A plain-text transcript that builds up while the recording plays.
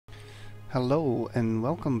Hello and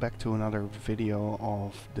welcome back to another video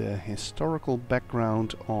of the historical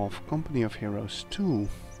background of Company of Heroes 2.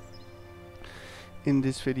 In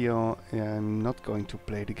this video I'm not going to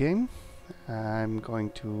play the game. I'm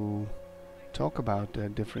going to talk about the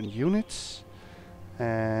different units,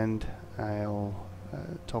 and I'll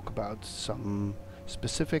talk about some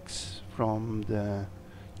specifics from the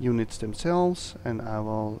units themselves, and I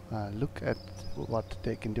will look at what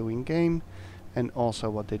they can do in game and also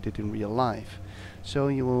what they did in real life. So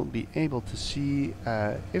you will be able to see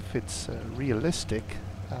if it's realistic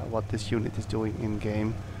what this unit is doing in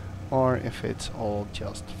game, or if it's all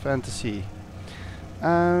just fantasy.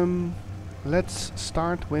 Let's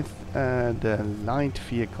start with the light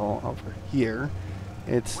vehicle over here.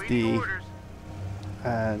 It's the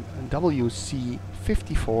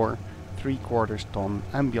WC-54 3/4 ton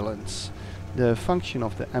ambulance. The function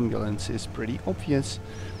of the ambulance is pretty obvious.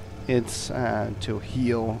 It's to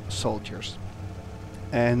heal soldiers,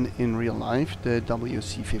 and in real life the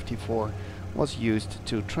WC-54 was used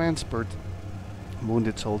to transport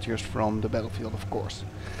wounded soldiers from the battlefield, of course.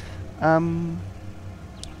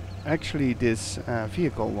 Actually this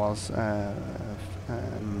vehicle was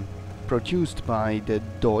produced by the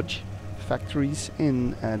Dodge factories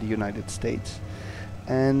in the United States,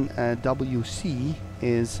 and WC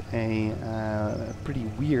is a pretty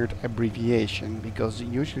weird abbreviation, because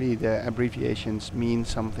usually the abbreviations mean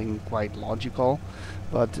something quite logical,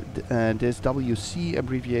 but this WC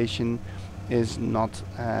abbreviation is not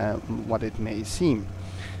what it may seem.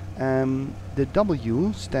 The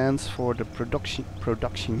W stands for the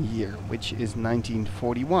production year, which is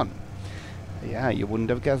 1941. Yeah, you wouldn't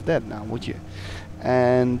have guessed that now, would you?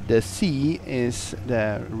 And the C is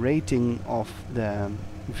the rating of the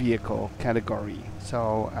vehicle category.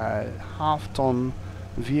 So half-ton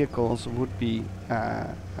vehicles would be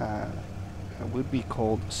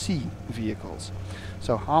called C vehicles.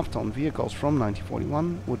 So half-ton vehicles from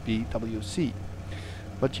 1941 would be WC.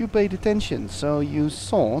 But you paid attention, so you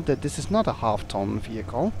saw that this is not a half-ton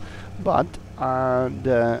vehicle, but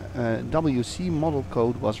the WC model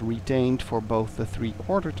code was retained for both the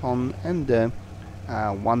 3/4 ton and the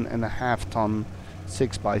 1.5 ton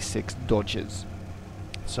 6x6 Dodges.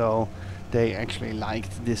 So they actually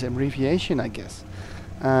liked this abbreviation, I guess.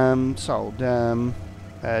 So the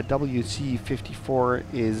WC-54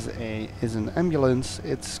 is an ambulance.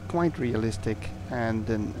 It's quite realistic, and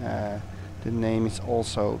then the name is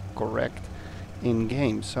also correct in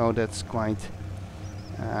game. So that's quite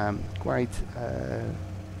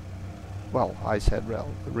well, I said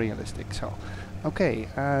realistic. So okay,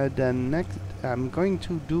 then next I'm going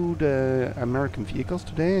to do the American vehicles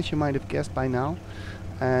today, as you might have guessed by now.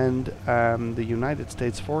 And the United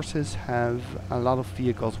States forces have a lot of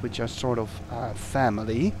vehicles which are sort of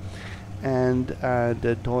family, and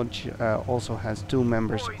the Dodge also has two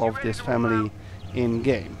members of this family in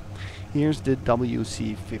game. Here's the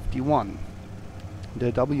WC-51.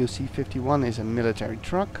 The WC-51 is a military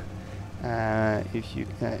truck.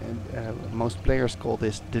 Most players call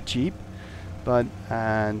this the Jeep, but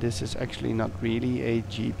this is actually not really a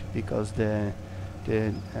Jeep, because the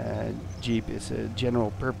Jeep is a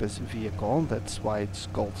general purpose vehicle. That's why it's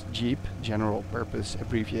called Jeep. General purpose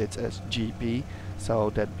abbreviates as GP,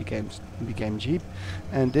 so that became Jeep.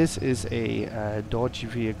 And this is a Dodge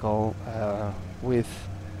vehicle with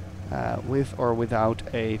or without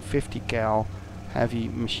a 50 cal heavy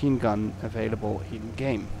machine gun available in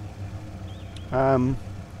game.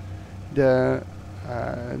 The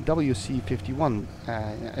WC-51,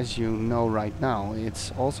 as you know right now,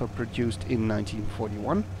 it's also produced in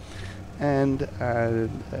 1941, and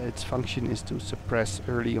its function is to suppress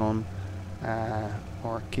early on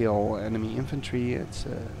or kill enemy infantry. It's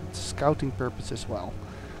scouting purpose as well,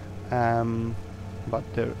 but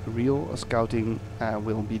the real scouting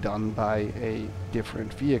will be done by a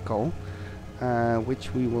different vehicle,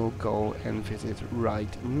 which we will go and visit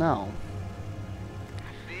right now.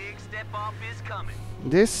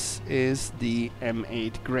 This is the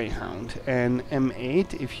M8 Greyhound, and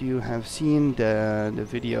M8, if you have seen the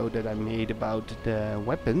video that I made about the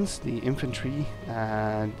weapons, the infantry,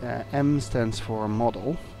 M stands for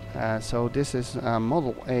model, so this is a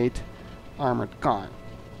Model 8 armored car.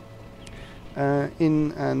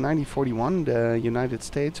 In 1941 the United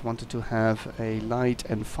States wanted to have a light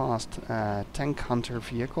and fast tank hunter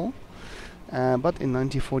vehicle. But in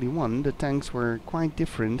 1941 the tanks were quite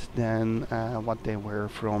different than what they were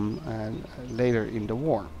from later in the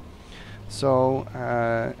war. So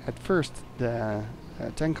at first the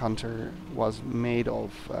tank hunter was made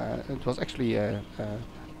of, it was actually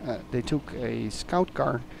they took a scout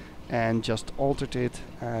car and just altered it,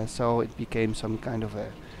 so it became some kind of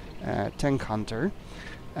a tank hunter.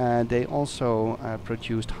 They also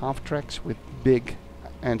produced half-tracks with big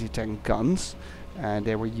anti-tank guns.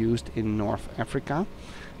 They were used in North Africa.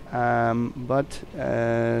 But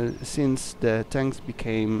since the tanks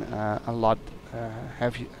became a lot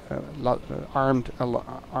heavy,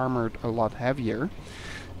 armored a lot heavier,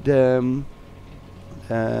 the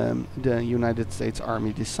United States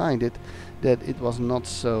Army decided that it was not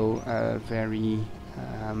so very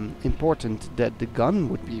important that the gun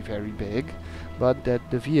would be very big, but that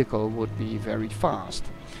the vehicle would be very fast.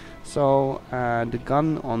 So the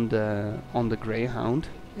gun on the Greyhound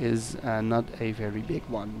is not a very big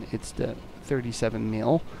one. It's the 37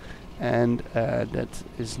 mil, and that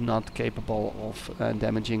is not capable of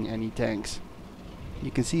damaging any tanks. You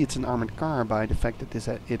can see it's an armored car by the fact that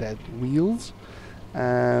it had wheels.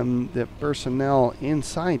 The personnel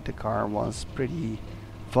inside the car was pretty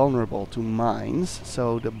vulnerable to mines,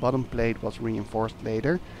 so the bottom plate was reinforced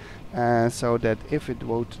later, so that if it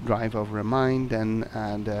would drive over a mine, then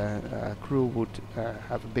the crew would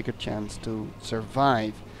have a bigger chance to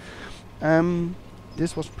survive.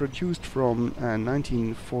 This was produced from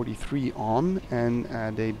 1943 on,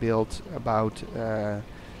 and they built about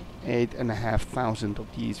 8,500 of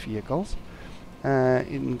these vehicles.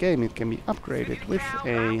 In game it can be upgraded with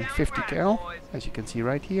a 50 cal, as you can see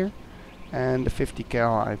right here. And the 50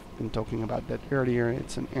 cal, I've been talking about that earlier,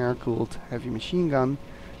 it's an air-cooled heavy machine gun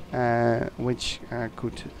which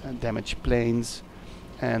could damage planes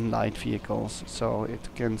and light vehicles, so it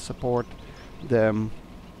can support the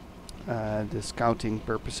scouting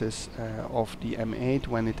purposes of the M8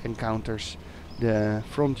 when it encounters the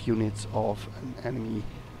front units of an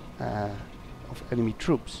enemy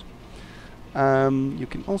troops. You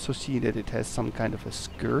can also see that it has some kind of a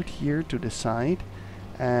skirt here to the side,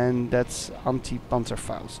 and that's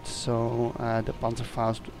anti-Panzerfaust. So the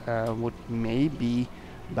Panzerfaust would maybe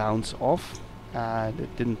bounce off.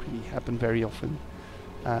 That didn't really happen very often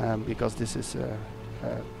because this is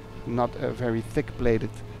not a very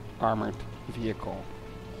thick-plated armored vehicle.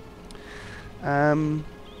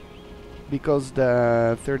 Because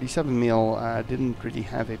the 37 mil didn't really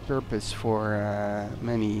have a purpose for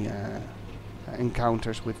many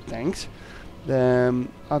encounters with tanks, the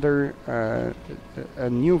a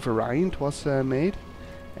new variant was made,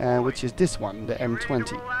 which is this one, the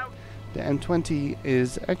M20. The M20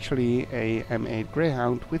 is actually a M8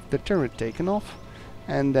 Greyhound with the turret taken off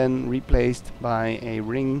and then replaced by a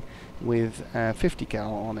ring with 50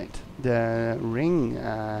 cal on it. The ring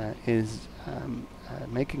is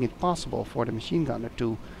making it possible for the machine gunner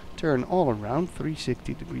to turn all around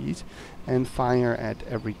 360 degrees and fire at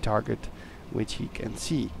every target which he can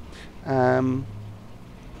see.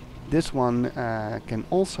 This one can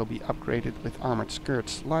also be upgraded with armored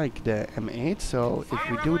skirts like the M8, so if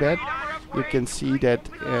we do that, you can see that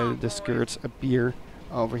the skirts appear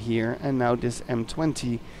over here, and now this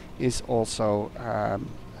M20 is also a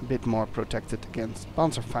bit more protected against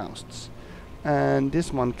Panzerfausts. And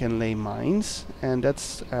this one can lay mines, and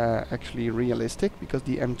that's actually realistic because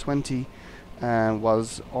the M20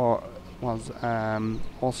 was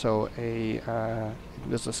also it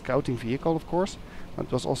was a scouting vehicle, of course, but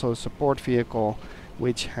it was also a support vehicle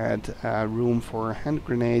which had room for hand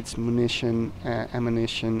grenades, munition,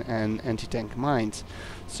 ammunition, and anti-tank mines.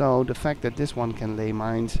 So the fact that this one can lay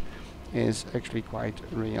mines is actually quite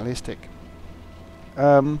realistic.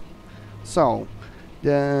 So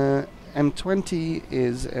the M20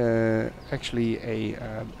 is actually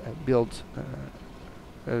a built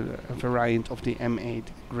a variant of the M8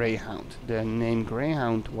 Greyhound. The name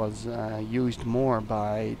Greyhound was used more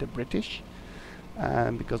by the British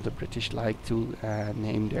because the British like to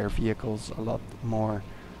name their vehicles a lot more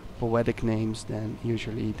poetic names than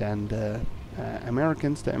usually than the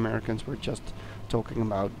Americans. The Americans were just talking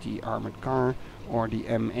about the armored car or the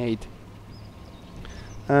M8.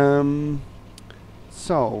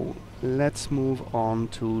 So let's move on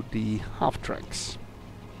to the half-tracks.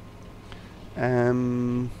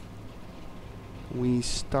 We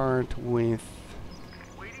start with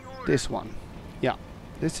this one. Yeah,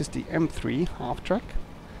 this is the M3 half-track,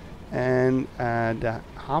 and the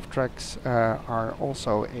half-tracks are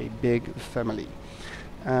also a big family.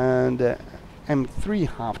 And the M3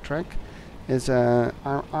 half-track is an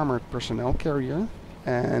armored personnel carrier,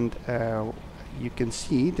 and you can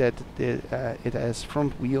see that it has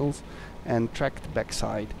front wheels and tracked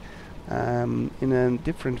backside. In a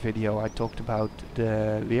different video I talked about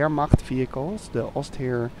the Wehrmacht vehicles, the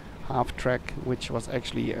Ostheer half-track, which was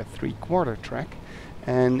actually a 3/4 track,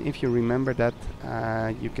 and if you remember that,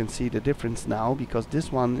 you can see the difference now, because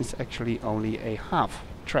this one is actually only a half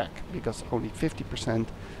track, because only 50%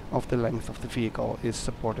 of the length of the vehicle is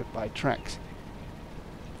supported by tracks.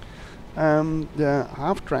 The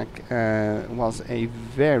half-track was a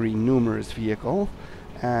very numerous vehicle.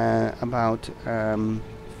 About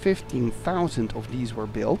 15,000 of these were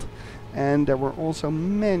built, and there were also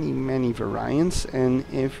many variants, and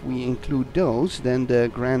if we include those, then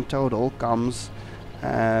the grand total comes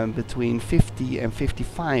between 50 and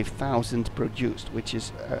 55,000 produced, which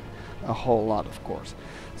is a whole lot, of course.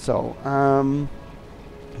 So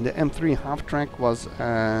the M3 half-track was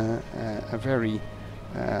a very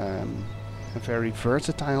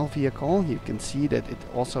versatile vehicle. You can see that it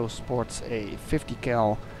also sports a 50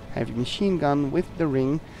 cal heavy machine gun with the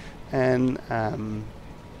ring, and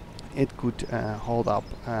it could hold up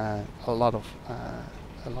a lot of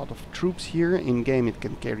troops here. In game it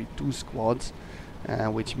can carry 2 squads,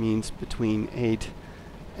 which means between 8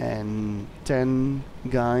 and 10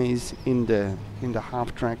 guys in the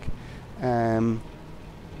half-track, and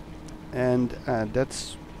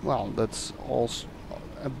that's also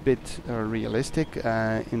a bit realistic.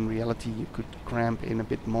 In reality, you could cramp in a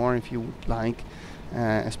bit more if you would like,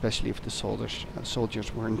 especially if the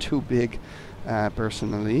soldiers weren't too big.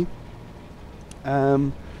 Personally,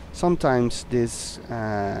 sometimes this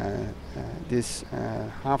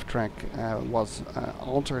half-track was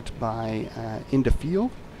altered by in the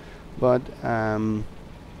field, but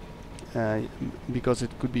because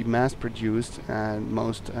it could be mass-produced,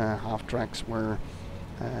 most half-tracks were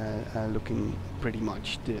looking pretty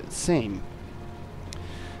much the same.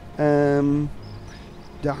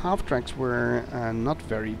 The half-tracks were not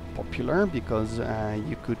very popular because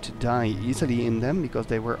you could die easily in them because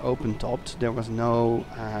they were open-topped. There was no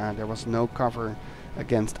cover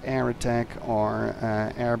against air attack or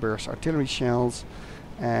airburst artillery shells,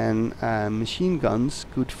 and machine guns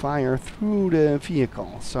could fire through the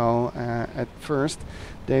vehicle. So at first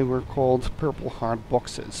they were called Purple Heart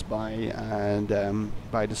boxes by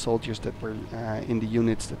the soldiers that were in the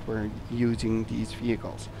units that were using these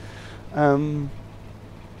vehicles.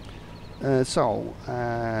 This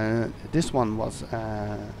one was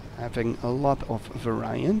having a lot of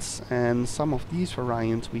variants, and some of these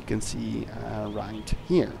variants we can see right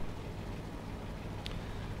here.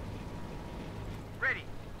 Ready.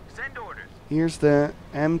 Send orders. Here's the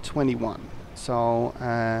M21. So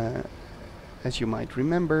as you might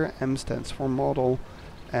remember, M stands for model,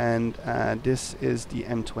 and this is the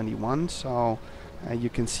M21. So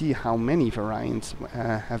you can see how many variants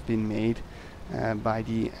have been made by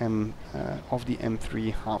the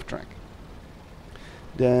M3 half-track.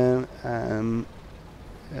 The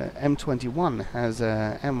M21 has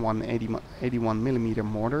a M1 81mm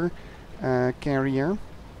mortar carrier,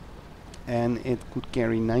 and it could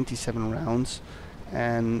carry 97 rounds,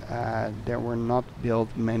 and there were not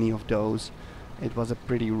built many of those. It was a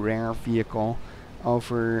pretty rare vehicle.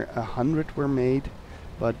 Over 100 were made,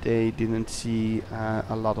 but they didn't see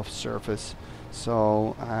a lot of service.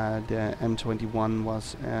 So the M21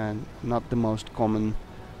 was not the most common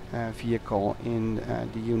vehicle in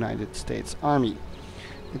the United States Army.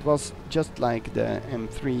 It was just like the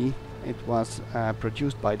M3. It was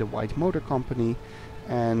produced by the White Motor Company,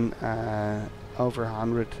 and over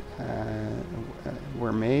 100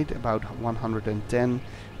 were made, about 110,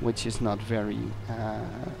 which is not very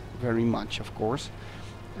much, of course.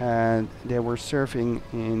 They were serving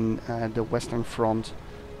in the Western Front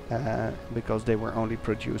because they were only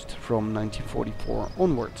produced from 1944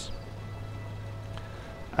 onwards.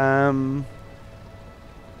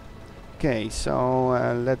 Okay, so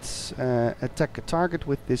let's attack a target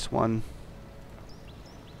with this one.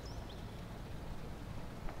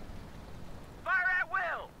 Fire at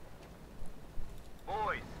will.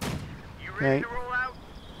 Boys, you ready to roll out?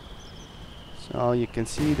 So you can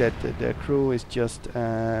see that the crew is just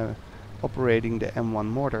operating the M1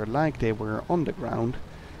 mortar like they were on the ground.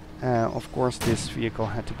 Of course, this vehicle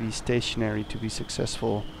had to be stationary to be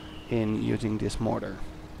successful in using this mortar.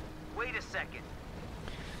 Wait a second.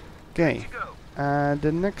 Okay,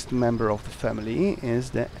 the next member of the family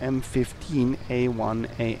is the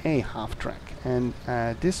M15A1AA half-track, and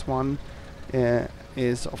this one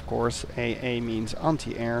is, of course, AA means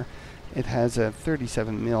anti-air. It has a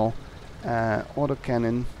 37mm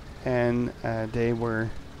autocannon, and they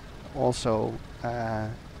were also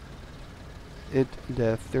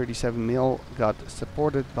the 37mm got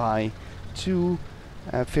supported by 2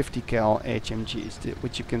 50 cal HMGs,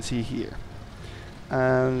 which you can see here.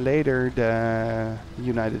 Later, the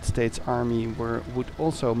United States Army would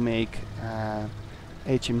also make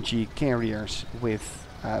HMG carriers with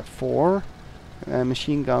 4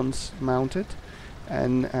 machine guns mounted,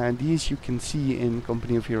 and these you can see in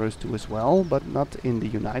Company of Heroes 2 as well, but not in the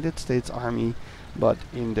United States Army. but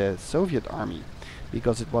in the Soviet army,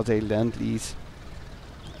 because it was a Lend-Lease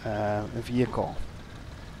vehicle.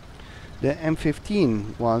 The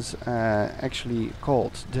M15 was actually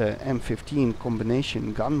called the M15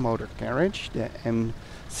 Combination Gun Motor Carriage, the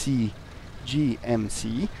MCGMC,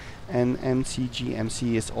 and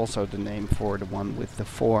MCGMC is also the name for the one with the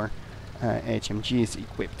 4 HMGs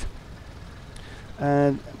equipped.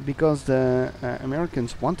 Because the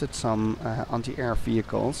Americans wanted some anti-air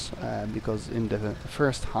vehicles, because in the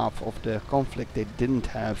first half of the conflict they didn't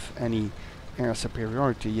have any air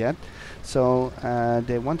superiority yet, so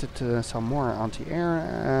they wanted some more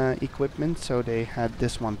anti-air equipment, so they had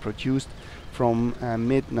this one produced from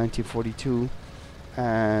mid-1942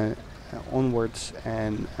 onwards,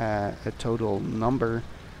 and a total number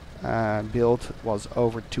built was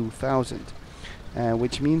over 2,000.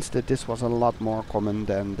 Which means that this was a lot more common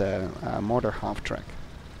than the mortar half-track.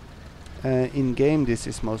 In game this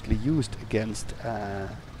is mostly used against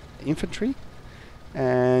infantry,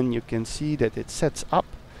 and you can see that it sets up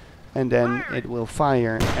and then it will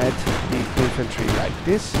fire at the infantry like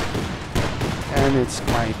this, and it's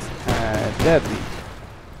quite deadly.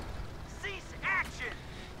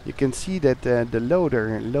 You can see that the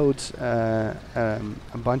loader loads a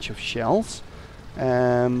bunch of shells.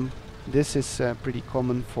 This is pretty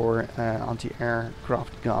common for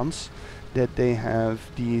anti-aircraft guns, that they have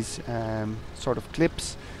these sort of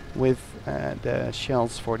clips with the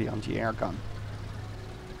shells for the anti-air gun.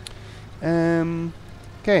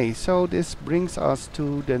 Okay, so this brings us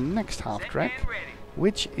to the next half-track,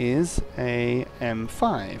 which is a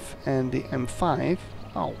M5. And the M5,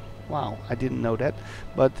 oh wow, I didn't know that,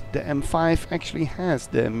 but the M5 actually has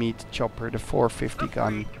the meat chopper, the 450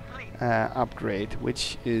 gun upgrade,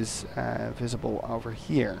 which is visible over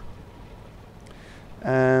here.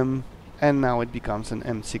 And now it becomes an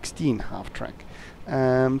M16 half-track.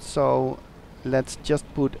 So let's just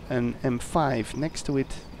put an M5 next to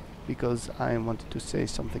it, because I wanted to say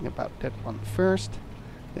something about that one first.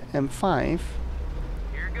 The M5.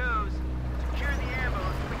 Here goes. Secure the ammo so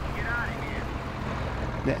we can get out of here.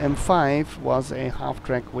 The M5 was a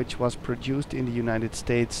half-track which was produced in the United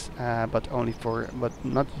States, but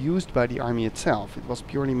not used by the army itself. It was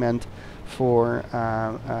purely meant for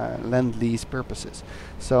Lend-Lease purposes.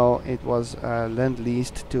 So it was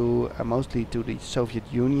Lend-Leased to mostly to the Soviet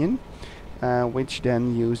Union, which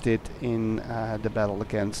then used it in the battle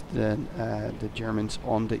against the Germans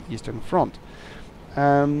on the Eastern Front.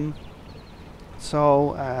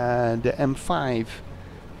 So the M5,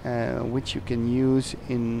 which you can use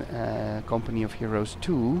in Company of Heroes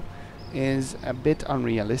 2, is a bit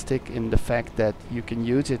unrealistic in the fact that you can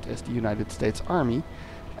use it as the United States Army,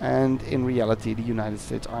 and in reality the United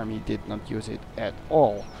States Army did not use it at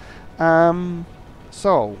all.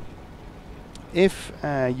 So if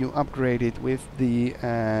you upgrade it with the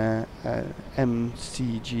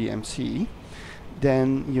MCGMC,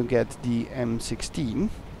 then you get the M16,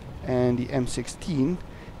 and the M16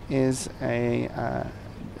 is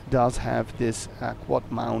does have this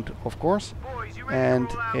quad mount, of course, and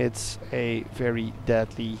it's a very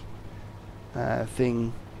deadly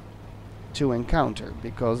thing to encounter,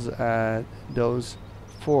 because those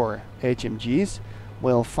 4 HMGs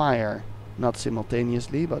will fire not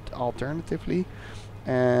simultaneously but alternating,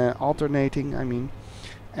 I mean,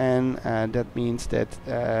 and that means that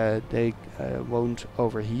they won't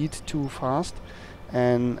overheat too fast,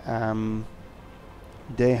 and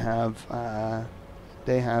they have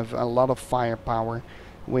a lot of firepower,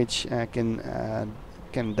 which can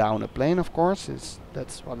down a plane, of course.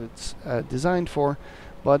 That's what it's designed for,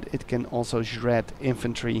 but it can also shred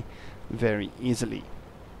infantry very easily.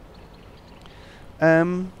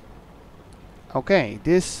 Okay,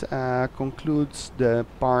 this concludes the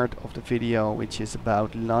part of the video which is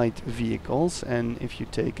about light vehicles, and if you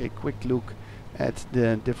take a quick look at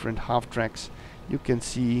the different half-tracks, you can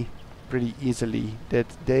see pretty easily that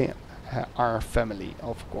they are a family,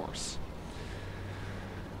 of course.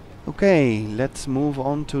 Okay, let's move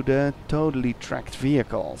on to the totally tracked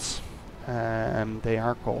vehicles. They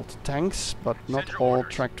are called tanks, but not all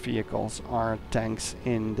tracked vehicles are tanks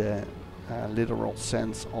in the literal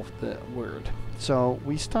sense of the word. So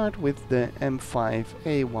we start with the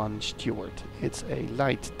M5A1 Stuart. It's a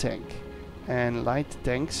light tank, and light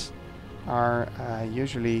tanks are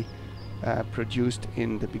usually produced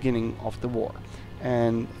in the beginning of the war,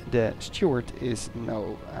 and the Stuart is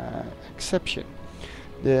no exception.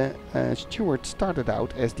 The Stuart started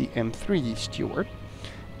out as the M3 Stuart,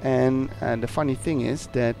 and the funny thing is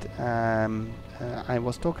that I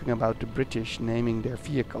was talking about the British naming their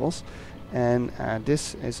vehicles, And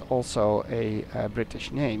this is also a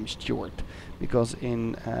British name, Stuart, because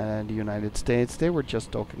in the United States they were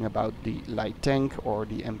just talking about the light tank or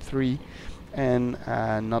the M3 and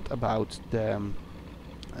not about the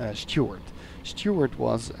Stuart. Stuart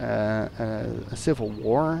was a Civil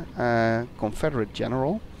War Confederate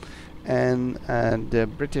general, and the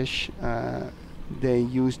British they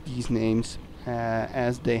used these names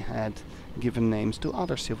as they had given names to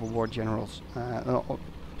other Civil War generals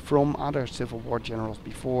from other Civil War generals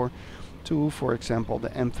before, to, for example, the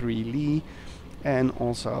M3 Lee, and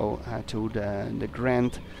also to the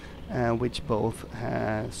Grant, which both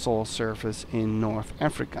saw service in North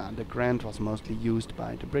Africa. The Grant was mostly used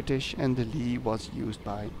by the British, and the Lee was used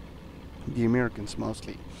by the Americans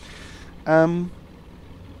mostly.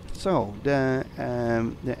 So the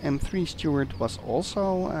M3 Stuart was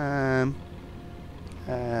also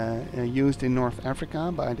used in North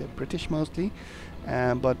Africa by the British mostly,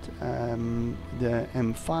 but the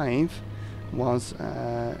M5 was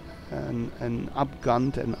an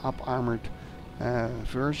upgunned and up-armored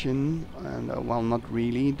version, and well, not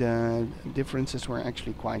really. The differences were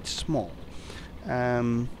actually quite small.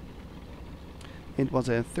 It was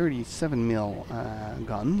a 37mm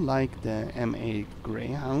gun, like the M8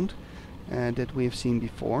 Greyhound that we have seen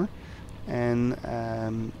before. And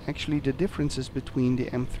actually the differences between the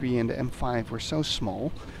M3 and the M5 were so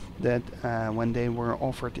small that when they were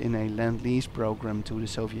offered in a Lend-Lease program to the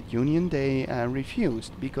Soviet Union, they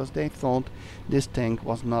refused, because they thought this tank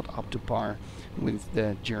was not up to par with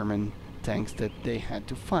the German tanks that they had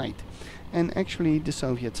to fight. And actually the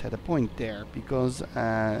Soviets had a point there, because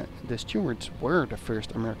the Stuarts were the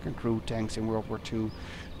first American crew tanks in World War II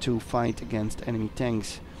to fight against enemy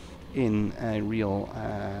tanks in a real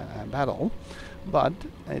battle, but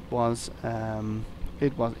it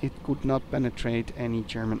could not penetrate any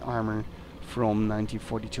German armor from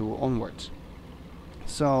 1942 onwards.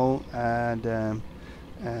 So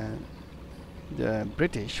the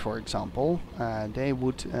British, for example, they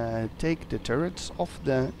would take the turrets of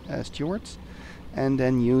the Stuarts and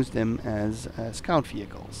then use them as scout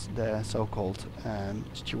vehicles, the so-called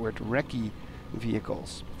Stuart Recce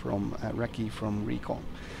vehicles from Recce from Recon.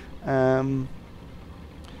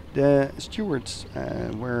 The Stuarts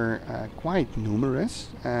were quite numerous.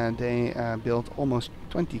 They built almost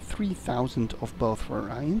 23,000 of both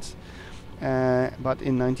variants, but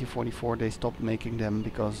in 1944 they stopped making them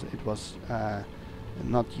because it was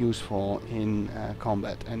not useful in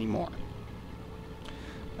combat anymore.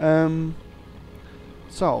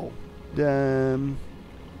 So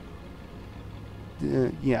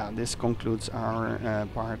this concludes our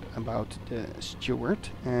part about the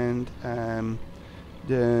Stuart, and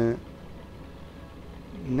the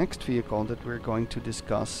next vehicle that we're going to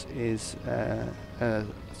discuss is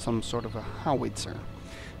some sort of a howitzer.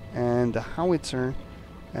 And the howitzer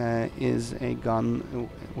is a gun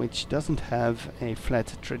which doesn't have a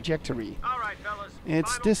flat trajectory. All right, fellas.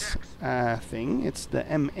 It's Final this checks. thing. It's the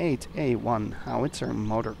M8A1 howitzer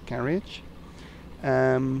motor carriage.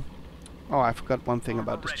 Oh, I forgot one thing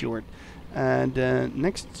about the Stuart. The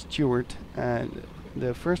next Stuart,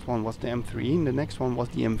 the first one was the M3, and the next one was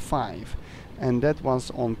the M5, and that was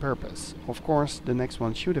on purpose. Of course, the next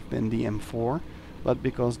one should have been the M4, but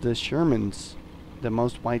because the Shermans, the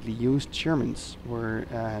most widely used Shermans, were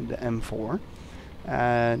the M4,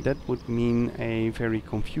 that would mean a very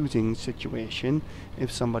confusing situation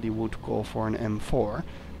if somebody would call for an M4,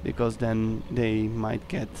 because then they might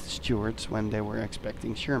get Stuarts when they were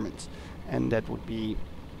expecting Shermans, and that would be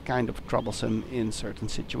kind of troublesome in certain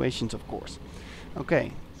situations, of course.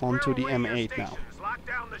 Okay, on to the M8 now. Lock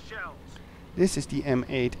down the shells. This is the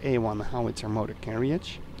M8A1 howitzer motor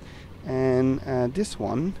carriage, and this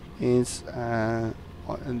one is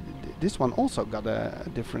this one also got a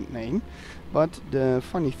different name, but the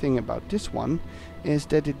funny thing about this one is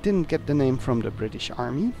that it didn't get the name from the British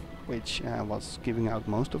Army, which was giving out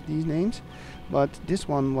most of these names, but this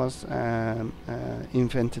one was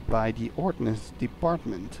invented by the Ordnance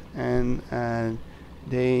Department, and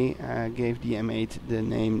they gave the M8 the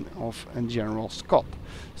name of General Scott.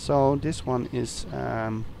 So this one is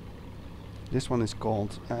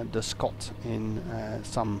called the Scott in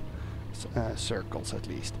some circles, at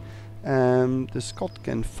least. The Scott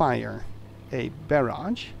can fire a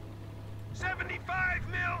barrage 75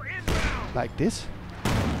 mil inbound. like this,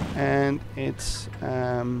 and it's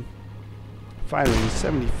firing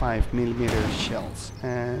 75mm shells,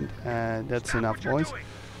 and that's Stop enough, what you're boys.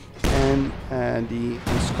 doing. And the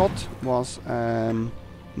Scott was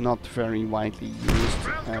not very widely used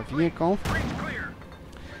Ground's complete. vehicle. Breach clear.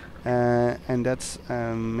 And that's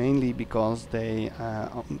mainly because they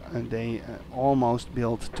almost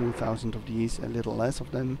built 2,000 of these, a little less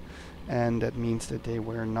of them, and that means that they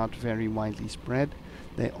were not very widely spread.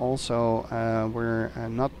 They also were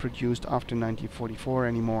not produced after 1944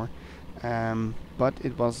 anymore, but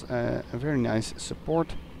it was a very nice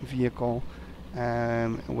support vehicle,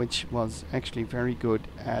 which was actually very good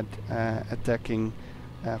at attacking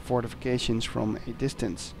fortifications from a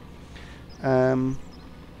distance.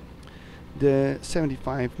 The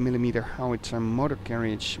 75mm howitzer motor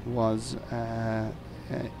carriage was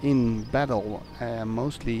in battle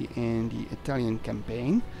mostly in the Italian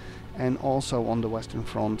campaign, and also on the Western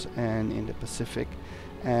Front and in the Pacific.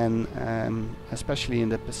 And especially in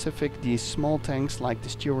the Pacific, these small tanks like the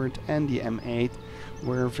Stuart and the M8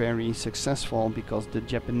 were very successful because the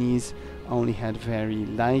Japanese only had very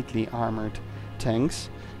lightly armored tanks,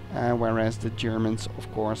 whereas the Germans of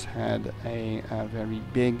course had a very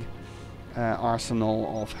big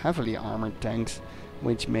arsenal of heavily armored tanks,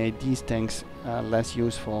 which made these tanks less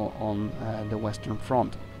useful on the Western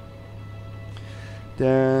Front.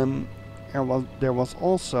 There was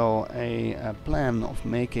also a plan of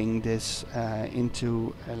making this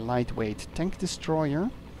into a lightweight tank destroyer,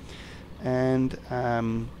 and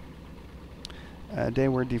they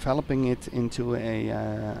were developing it into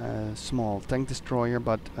a small tank destroyer,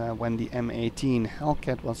 but when the M18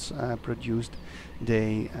 Hellcat was produced,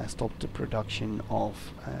 they stopped the production of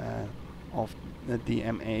the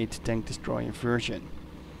M8 tank destroyer version.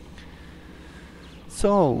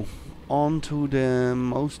 So, on to the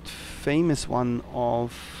most famous one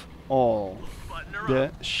of all,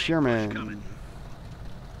 the Sherman.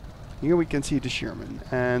 Here we can see the Sherman,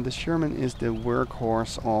 and the Sherman is the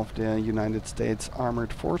workhorse of the United States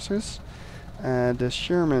Armored Forces. The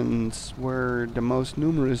Shermans were the most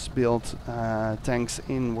numerous built tanks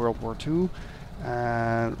in World War II,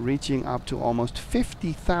 reaching up to almost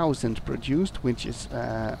 50,000 produced, which is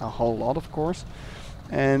a whole lot, of course.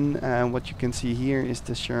 And what you can see here is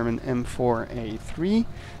the Sherman M4A3,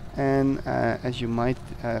 and as you might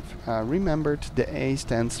have remembered, the A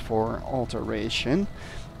stands for alteration,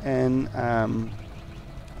 and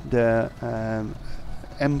the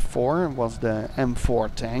M4 was the M4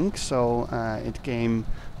 tank, so it came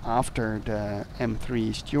after the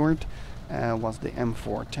M3 Stuart, was the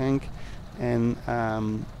M4 tank. And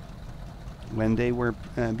when they were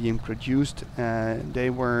being produced, they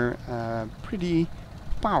were pretty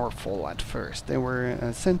powerful at first. They were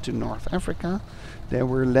sent to North Africa. They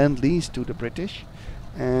were lend-leased to the British,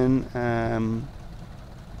 and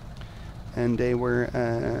they were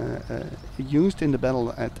used in the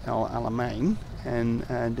battle at El Alamein. And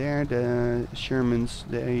there the Shermans,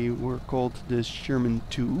 they were called the Sherman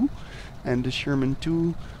II, and the Sherman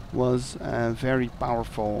II was a very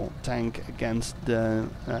powerful tank against the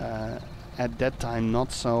at that time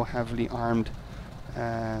not so heavily armed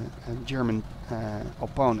German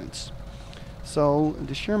opponents. So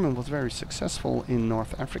the Sherman was very successful in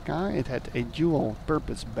North Africa. It had a dual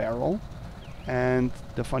purpose barrel, and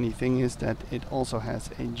the funny thing is that it also has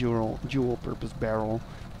a dual purpose barrel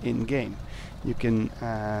in game. You can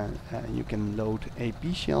load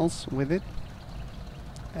AP shells with it,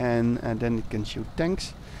 and then it can shoot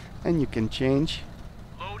tanks, and you can change.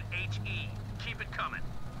 Load HE. Keep it coming.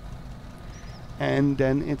 And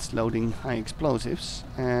then it's loading high explosives,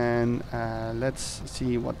 and let's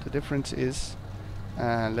see what the difference is.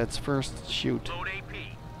 Let's first shoot. Load AP.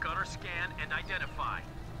 Gunner scan and identify.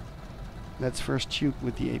 Let's first shoot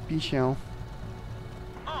with the AP shell.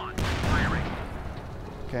 On. Firing.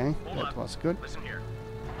 Okay, Hold that up. was good. Listen here.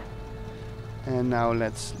 And now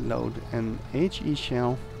let's load an HE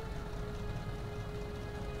shell.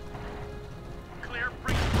 Clear.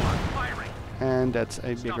 Breach block. Firing. And that's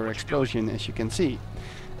a Stop bigger what explosion, as you can see.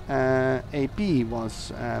 AP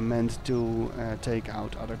was meant to take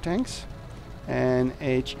out other tanks, and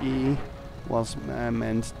HE was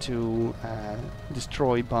meant to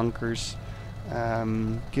destroy bunkers,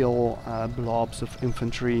 kill blobs of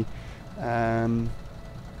infantry, and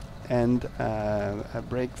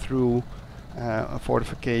break through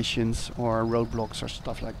fortifications or roadblocks or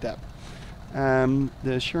stuff like that.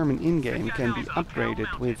 The Sherman in-game can be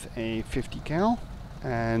upgraded with a 50 cal,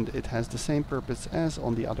 and it has the same purpose as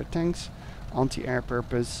on the other tanks, anti-air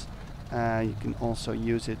purpose. You can also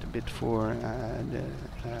use it a bit for the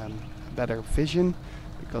better vision,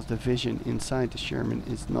 because the vision inside the Sherman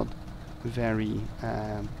is not very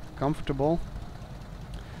comfortable.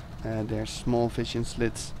 There's small vision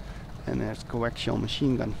slits, and there's coaxial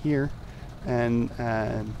machine gun here, and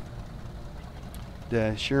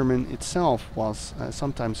the Sherman itself was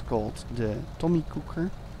sometimes called the Tommy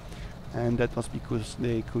Cooker, and that was because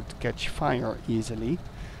they could catch fire easily,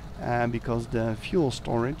 because the fuel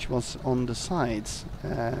storage was on the sides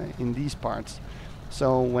in these parts.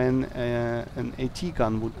 So when an AT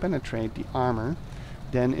gun would penetrate the armor,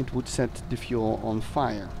 then it would set the fuel on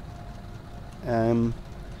fire.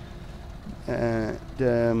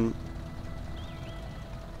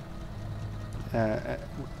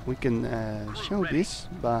 We can show this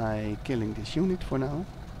by killing this unit for now.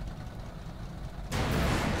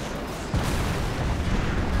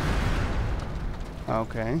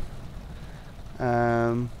 Okay.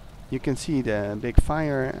 You can see the big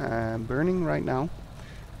fire burning right now.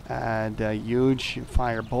 The huge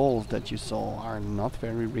fireballs that you saw are not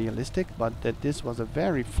very realistic, but that this was a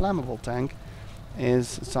very flammable tank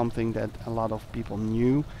is something that a lot of people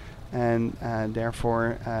knew, and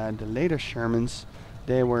therefore the later Shermans,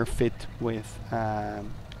 they were fit with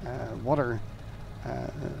water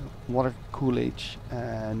coolage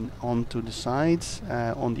onto the sides,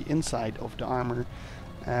 on the inside of the armor,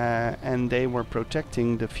 and they were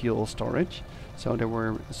protecting the fuel storage. So there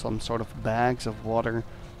were some sort of bags of water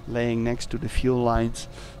laying next to the fuel lines,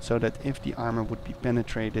 so that if the armor would be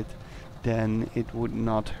penetrated, then it would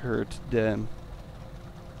not hurt the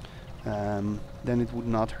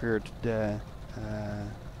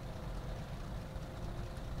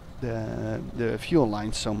the fuel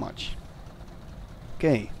lines so much.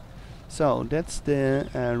 Okay, so that's the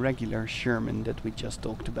regular Sherman that we just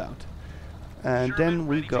talked about. Then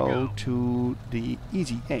we go to the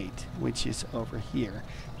Easy 8, which is over here,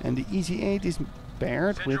 and the Easy 8 is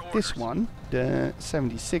paired with this one, the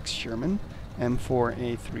 76 Sherman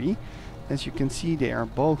M4A3. As you can see, they are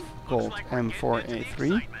both called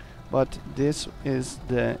M4A3, but this is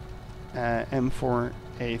the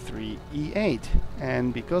M4A3 E8,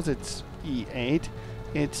 and because it's E8,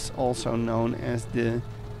 it's also known as the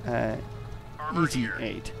Easy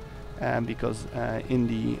 8, because in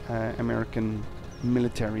the American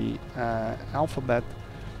military alphabet,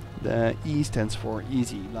 the E stands for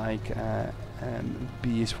easy, like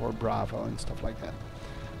B is for Bravo and stuff like that.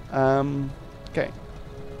 Okay,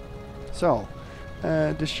 so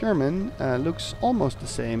the Sherman looks almost the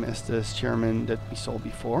same as the Sherman that we saw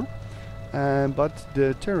before, but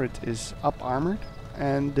the turret is up-armored,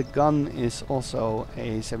 and the gun is also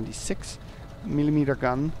a 76mm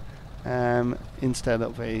gun instead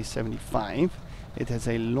of a 75. It has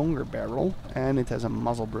a longer barrel, and it has a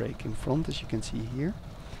muzzle brake in front, as you can see here.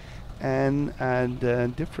 And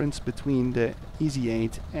the difference between the Easy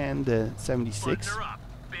 8 and the 76,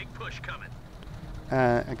 Big push coming.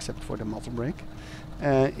 except for the muzzle brake,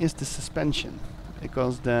 is the suspension,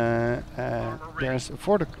 because there's a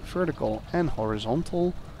vertical and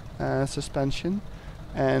horizontal suspension,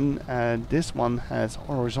 and this one has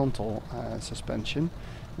horizontal suspension,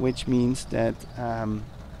 which means that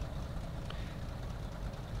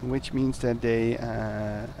they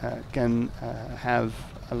can have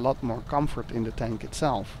a lot more comfort in the tank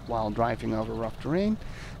itself while driving over rough terrain,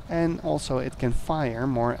 and also it can fire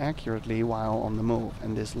more accurately while on the move.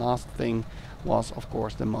 And this last thing was, of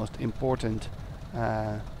course, the most important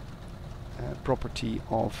property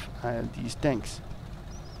of these tanks.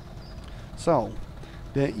 So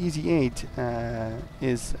the Easy 8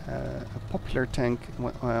 is a popular tank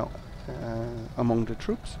among the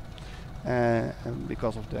troops,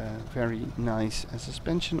 because of the very nice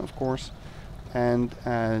suspension, of course. And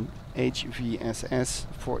HVSS,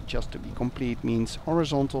 for just to be complete, means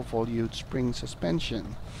horizontal volute spring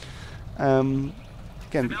suspension. Can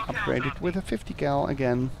be upgraded with a 50 cal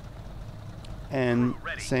again, and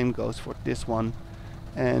same goes for this one.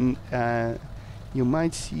 And you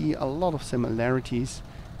might see a lot of similarities,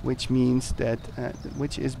 which means that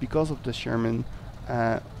which is because of the Sherman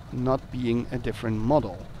not being a different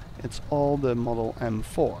model. It's all the model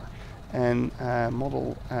M4, and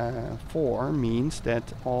model 4 means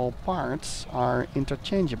that all parts are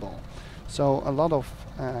interchangeable. So a lot of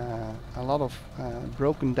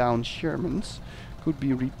broken down Shermans could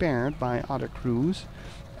be repaired by other crews,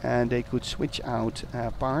 and they could switch out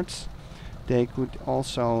parts. They could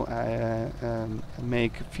also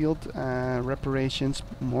make field reparations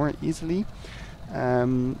more easily,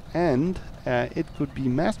 and it could be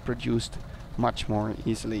mass produced much more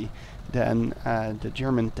easily than the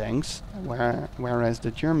German tanks, whereas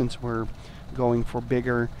the Germans were going for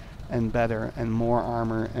bigger and better and more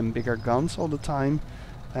armor and bigger guns all the time.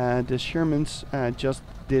 The Shermans just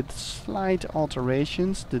did slight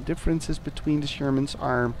alterations. The differences between the Shermans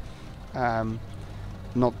are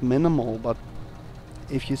not minimal, but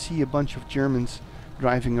if you see a bunch of Germans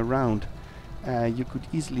driving around, you could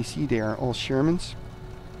easily see they are all Shermans.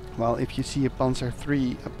 well, if you see a Panzer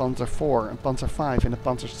III, a Panzer IV, a Panzer V and a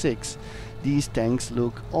Panzer VI, these tanks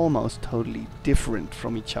look almost totally different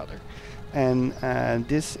from each other. And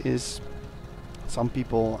this is, some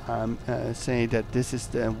people say that this is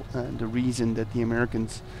the reason that the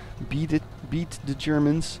Americans beat the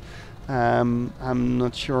Germans. I'm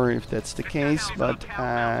not sure if that's the case, but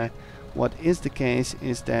what is the case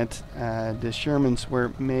is that the Shermans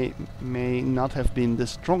may not have been the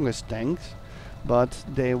strongest tanks, but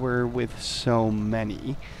they were with so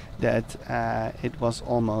many that it was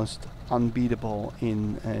almost unbeatable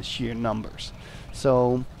in sheer numbers.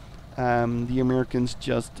 So the Americans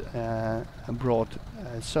just brought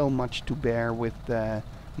so much to bear with the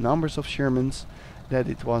numbers of Shermans that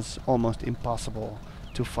it was almost impossible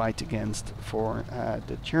to fight against for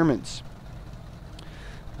the Germans.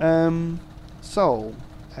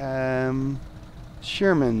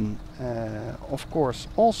 Sherman, of course,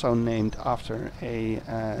 also named after a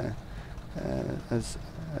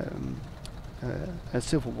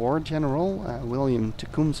Civil War general, William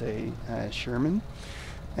Tecumseh Sherman,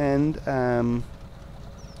 and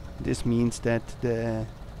this means that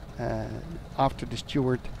after the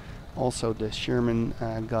Stuart, also the Sherman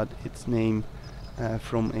got its name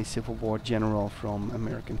from a Civil War general from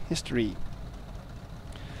American history.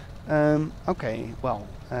 Okay, well,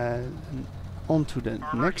 on to the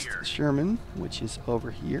next Sherman, which is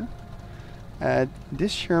over here.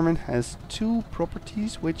 This Sherman has two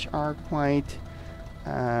properties which are quite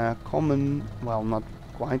common, well, not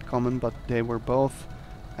quite common, but they were both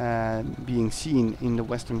being seen in the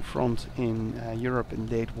Western Front in Europe in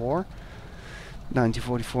late war,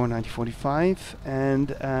 1944-1945. And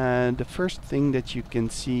the first thing that you can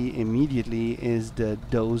see immediately is the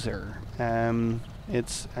Dozer.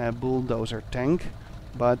 It's a bulldozer tank,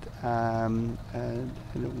 but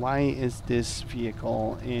why is this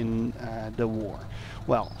vehicle in the war?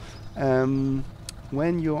 Well,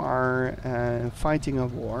 when you are fighting a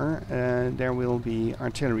war, there will be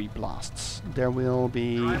artillery blasts. There will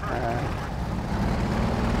be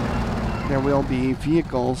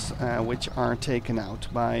vehicles which are taken out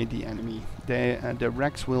by the enemy. The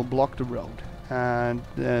wrecks will block the road.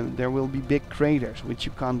 There will be big craters which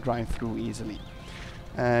you can't drive through easily.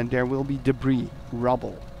 There will be debris,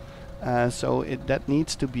 rubble, so that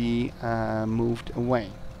needs to be moved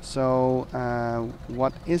away. So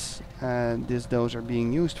what is this dozer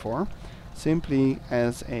being used for? Simply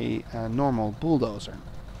as a normal bulldozer.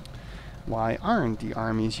 Why aren't the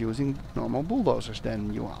armies using normal bulldozers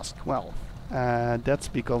then, you ask? Well, that's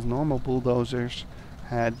because normal bulldozers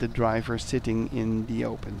had the driver sitting in the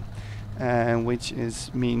open, which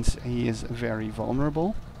means he is very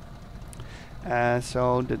vulnerable.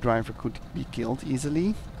 So the driver could be killed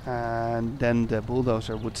easily, and then the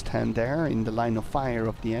bulldozer would stand there in the line of fire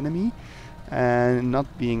of the enemy and not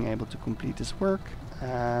being able to complete his work.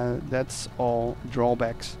 That's all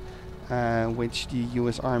drawbacks which the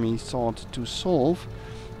US Army sought to solve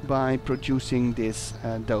by producing this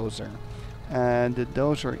dozer. The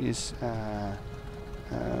dozer is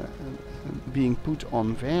being put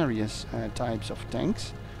on various types of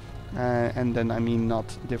tanks. And then I mean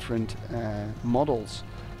not different models,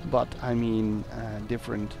 but I mean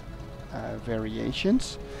different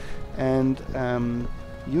variations. And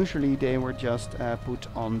usually they were just put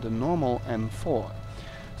on the normal M4.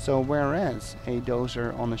 So whereas a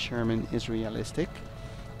dozer on a Sherman is realistic,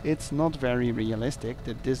 it's not very realistic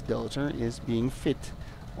that this dozer is being fit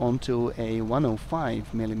onto a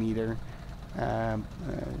 105mm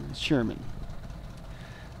Sherman.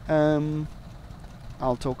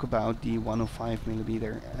 I'll talk about the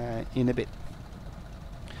 105mm in a bit.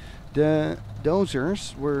 The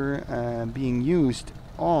dozers were being used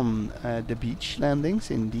on the beach landings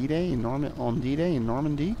in D-Day on D-Day in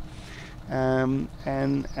Normandy,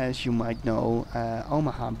 and as you might know,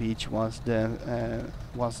 Omaha Beach was the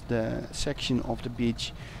section of the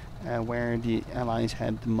beach where the Allies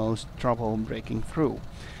had the most trouble breaking through.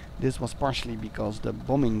 This was partially because the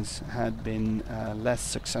bombings had been less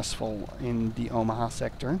successful in the Omaha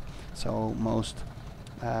sector, so most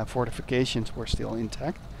fortifications were still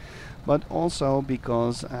intact, but also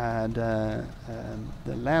because the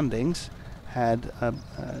landings had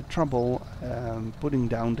trouble putting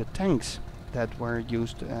down the tanks that were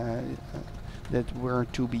used that were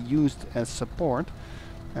to be used as support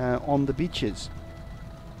on the beaches.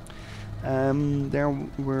 There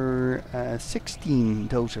were 16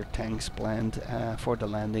 dozer tanks planned for the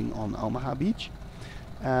landing on Omaha Beach,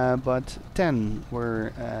 but 10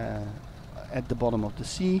 were at the bottom of the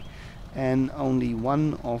sea, and only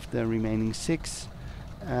one of the remaining 6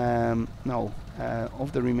 no,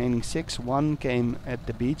 of the remaining 6, 1 came at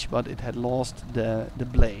the beach, but it had lost the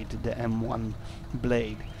blade, the M1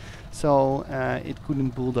 blade. So it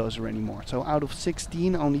couldn't bulldozer anymore. So out of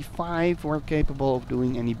 16, only 5 were capable of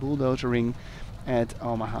doing any bulldozering at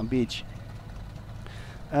Omaha Beach.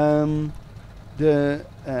 The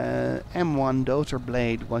M1 dozer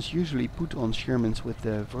blade was usually put on Shermans with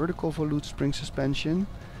the vertical volute spring suspension,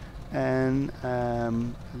 and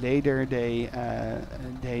later they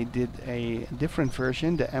did a different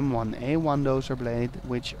version, the M1A1 dozer blade,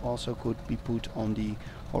 which also could be put on the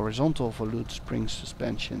horizontal volute spring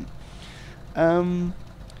suspension.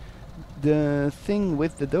 The thing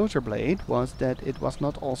with the dozer blade was that it was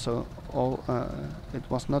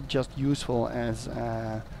not just useful as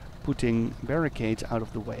putting barricades out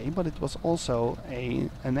of the way, but it was also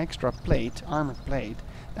an extra plate, armored plate,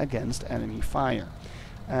 against enemy fire.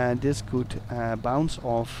 This could bounce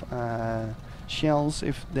off shells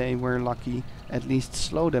if they were lucky, at least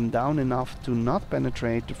slow them down enough to not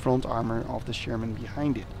penetrate the front armor of the Sherman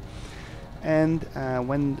behind it. And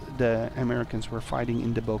when the Americans were fighting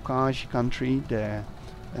in the Bocage country, the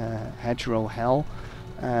hedgerow hell,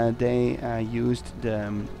 they used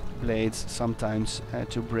the blades sometimes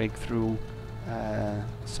to break through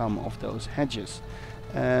some of those hedges.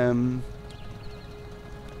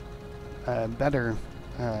 Better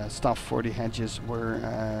stuff for the hedges were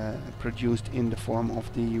produced in the form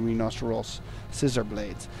of the Rhinoceros scissor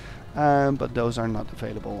blades, but those are not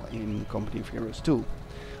available in Company of Heroes 2.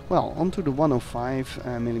 Well, onto the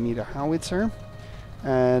 105mm howitzer.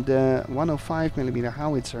 The 105mm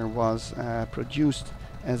howitzer was produced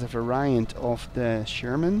as a variant of the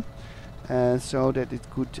Sherman, so that it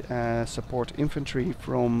could support infantry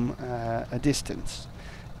from a distance,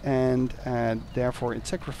 and therefore it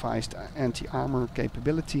sacrificed anti-armor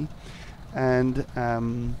capability. And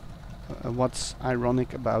what's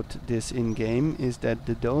ironic about this in-game is that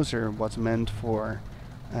the dozer was meant for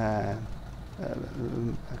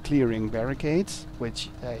clearing barricades, which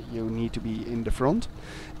you need to be in the front,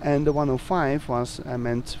 and the 105 was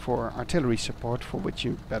meant for artillery support, for which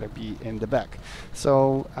you better be in the back.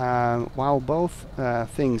 So while both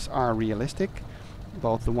things are realistic,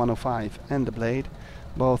 both the 105 and the blade,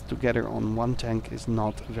 both together on one tank is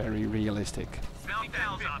not very realistic.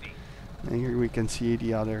 And here we can see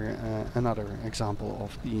the other another example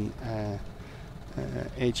of the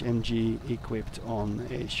HMG equipped on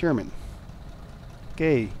a Sherman.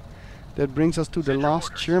 Okay, that brings us to the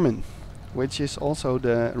last Sherman, which is also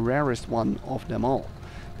the rarest one of them all.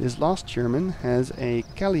 This last Sherman has a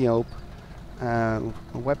Calliope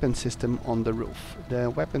weapon system on the roof. The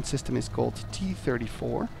weapon system is called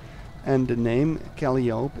T-34, and the name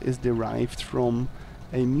Calliope is derived from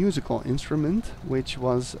a musical instrument which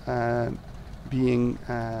was being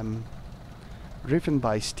driven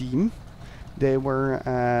by steam. They were,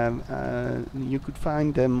 you could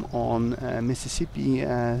find them on Mississippi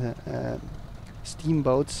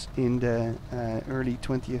steamboats in the early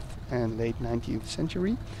 20th and late 19th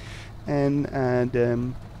century, and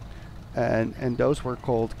those were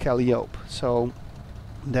called Calliope. So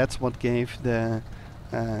that's what gave the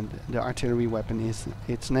artillery weapon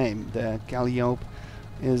its name. The Calliope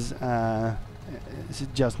is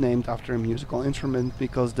just named after a musical instrument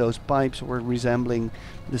because those pipes were resembling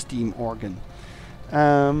the steam organ.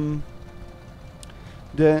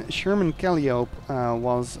 The Sherman Calliope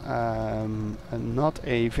was not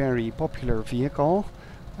a very popular vehicle.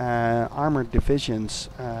 Armored divisions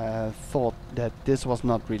thought that this was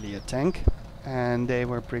not really a tank, and they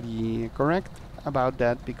were pretty correct about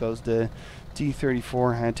that, because the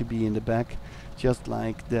T-34 had to be in the back, just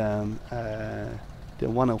like the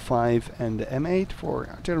 105 and the M8 for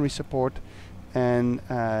artillery support. And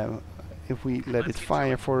if we let it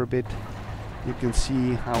fire for a bit, you can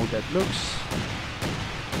see how that looks.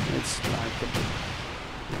 It's like a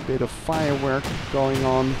bit of firework going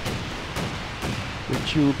on. The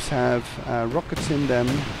tubes have rockets in them.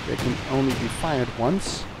 They can only be fired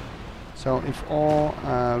once. So if all,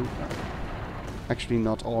 actually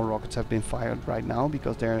not all rockets have been fired right now,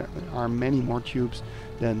 because there are many more tubes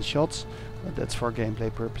than shots. But that's for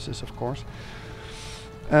gameplay purposes, of course.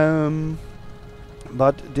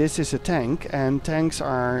 But this is a tank, and tanks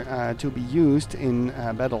are to be used in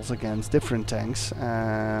battles against different tanks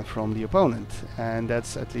from the opponent, and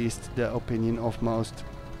that's at least the opinion of most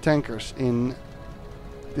tankers in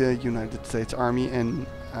the United States Army, and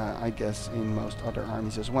I guess in most other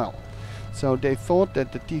armies as well. So they thought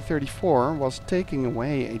that the T-34 was taking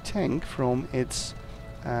away a tank from its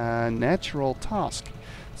natural task.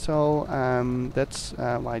 So that's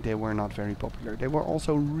why they were not very popular. They were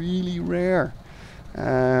also really rare.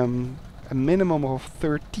 a minimum of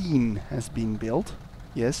 13 has been built.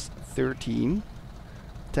 Yes, 13.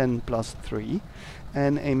 10 plus 3.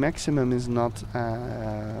 And a maximum is not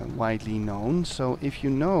widely known. So if you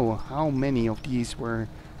know how many of these were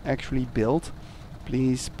actually built,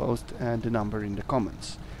 please post the number in the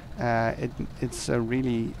comments. It's a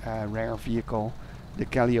really rare vehicle. The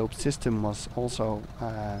Calliope system was also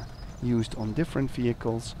used on different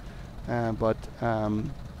vehicles, but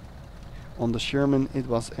on the Sherman it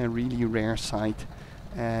was a really rare sight,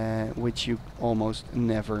 which you almost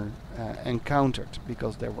never encountered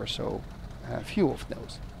because there were so few of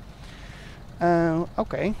those.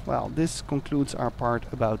 Okay, well, this concludes our part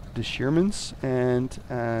about the Shermans, and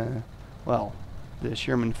well, the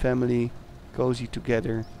Sherman family cozy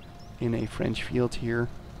together in a French field here,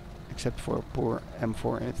 except for poor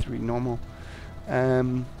M4A3 normal.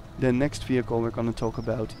 The next vehicle we're going to talk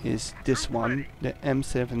about is this one, the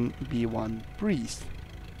M7B1 Priest.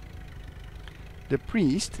 The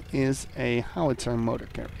Priest is a howitzer motor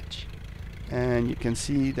carriage, and you can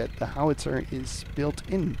see that the howitzer is built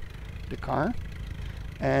in the car,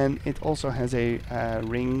 and it also has a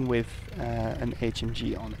ring with an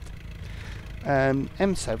HMG on it.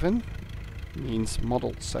 M7 means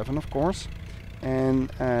Model 7, of course, and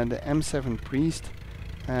the M7 Priest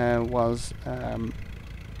was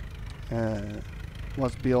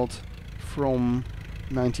built from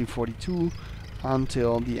 1942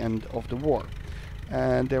 until the end of the war.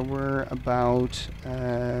 There were about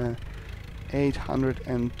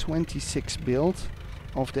 826 built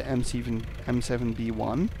of the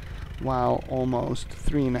M7B1, while almost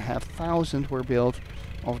 3,500 were built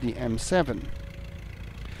of the M7.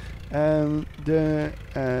 The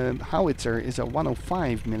howitzer is a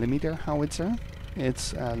 105mm howitzer.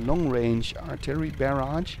 It's a long-range artillery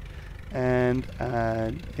barrage, and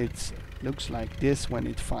it looks like this when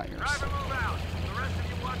it fires. Driver, move out. The rest of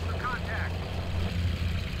you watch for contact.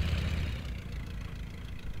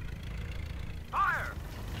 Fire!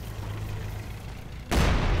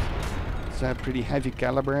 It's a pretty heavy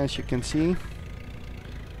caliber, as you can see.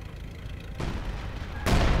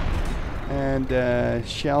 And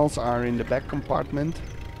shells are in the back compartment.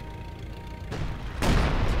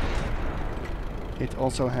 It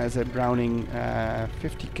also has a Browning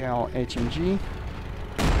 50 cal HMG.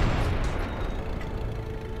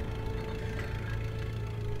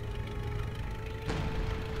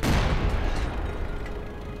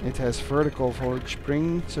 It has vertical forged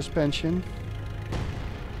spring suspension.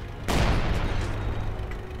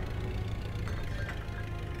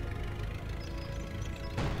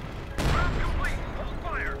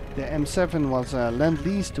 The M7 was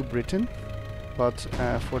lend-lease to Britain, but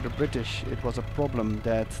for the British it was a problem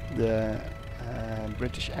that the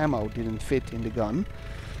British ammo didn't fit in the gun,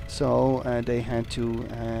 so they had to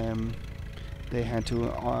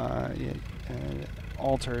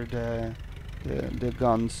alter the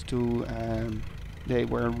guns to they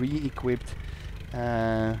were re-equipped.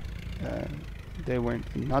 They were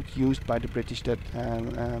not used by the British that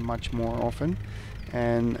much more often,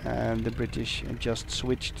 and the British just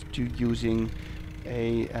switched to using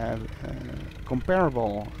a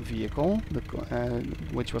comparable vehicle,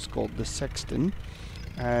 which was called the Sexton.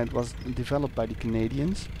 It was developed by the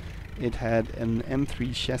Canadians. It had an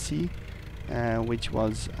M3 chassis, which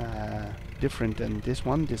was different than this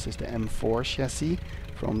one. This is the M4 chassis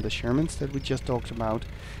from the Shermans that we just talked about,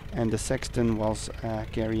 and the Sexton was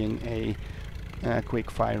carrying a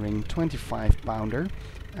quick-firing 25-pounder.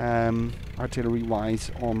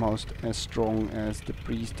 Artillery-wise, almost as strong as the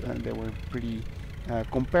Priest. They were pretty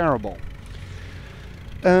comparable.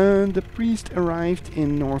 The Priest arrived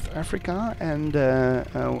in North Africa, and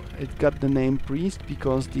it got the name Priest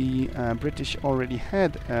because the British already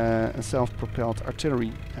had a self-propelled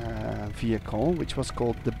artillery vehicle, which was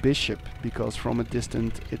called the Bishop, because from a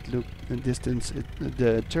distance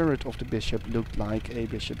the turret of the Bishop looked like a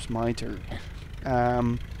bishop's mitre.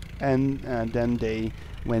 And then they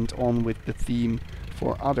went on with the theme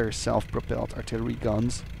for other self-propelled artillery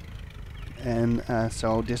guns, and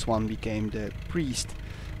so this one became the Priest.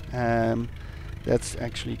 That's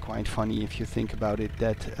actually quite funny if you think about it,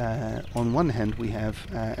 that on one hand we have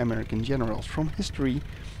American generals from history,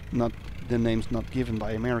 not the names not given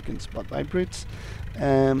by Americans but by Brits,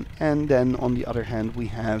 and then on the other hand we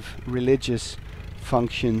have religious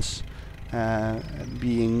functions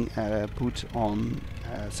being put on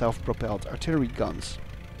self-propelled artillery guns.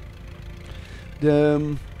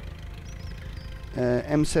 The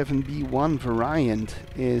M7B1 variant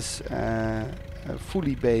is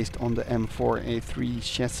fully based on the M4A3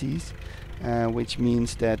 chassis, which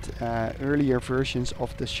means that earlier versions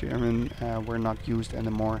of the Sherman were not used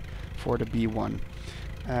anymore for the B1.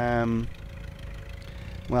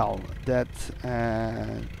 Well, that's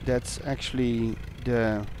actually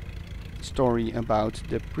the story about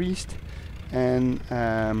the priest. And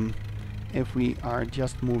if we are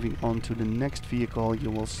just moving on to the next vehicle, you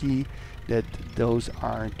will see that those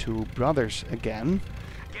are two brothers again.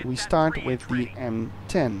 We start with the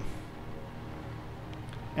M10.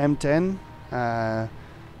 M10,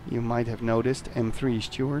 you might have noticed, M3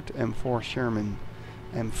 Stuart, M4 Sherman,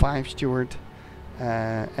 M5 Stuart,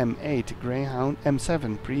 M8 Greyhound,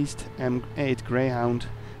 M7 Priest, M8 Greyhound,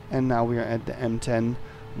 and now we are at the M10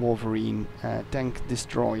 Wolverine tank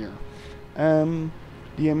destroyer.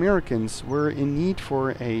 The Americans were in need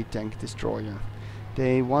for a tank destroyer.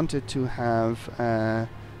 They wanted to have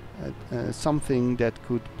something that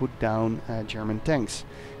could put down German tanks,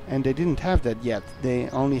 and they didn't have that yet. They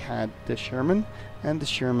only had the Sherman, and the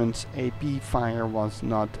Sherman's AP fire was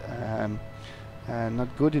not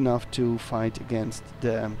good enough to fight against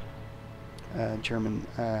the German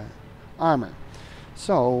armor.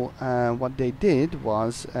 So what they did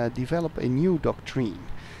was develop a new doctrine,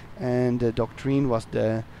 and the doctrine was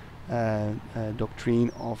the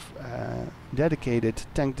doctrine of dedicated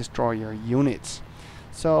tank destroyer units.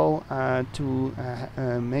 So to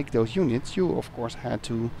make those units, you of course had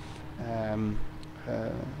to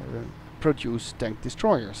produce tank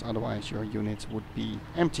destroyers, otherwise your units would be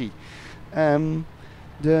empty.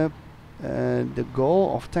 The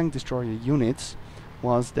goal of tank destroyer units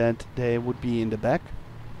was that they would be in the back.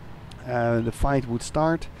 The fight would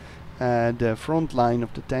start. The front line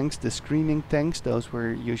of the tanks, the screening tanks, those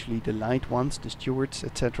were usually the light ones, the Stuarts,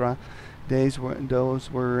 etc. Those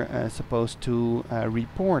were supposed to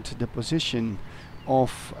report the position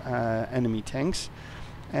of enemy tanks,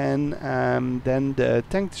 and then the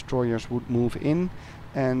tank destroyers would move in,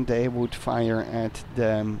 and they would fire at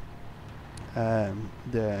the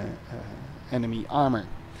enemy armor.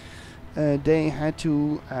 They had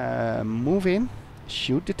to move in,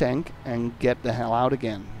 shoot the tank, and get the hell out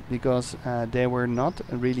again, because they were not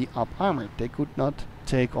really up armored. They could not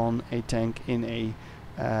take on a tank in a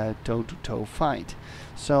toe-to-toe fight.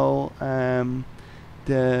 So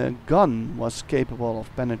the gun was capable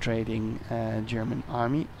of penetrating German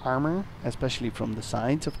army armor, especially from the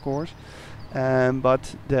sides, of course.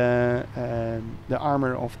 But the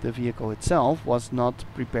armor of the vehicle itself was not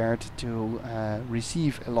prepared to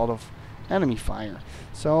receive a lot of enemy fire.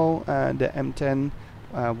 So the M10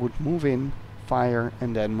 would move in, fire,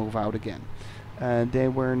 and then move out again. They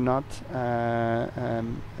were not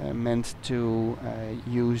meant to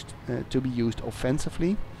be used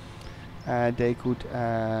offensively. They could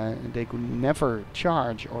never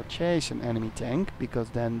charge or chase an enemy tank, because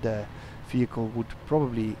then the vehicle would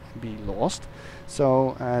probably be lost.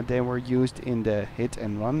 So they were used in the hit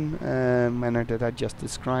and run manner that I just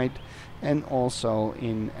described, and also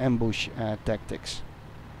in ambush tactics.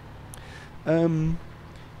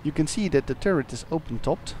 You can see that the turret is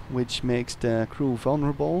open-topped, which makes the crew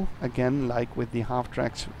vulnerable, again like with the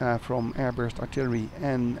half-tracks from airburst artillery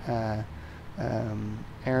and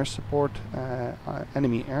air support,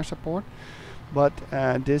 enemy air support. But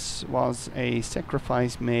this was a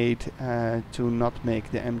sacrifice made to not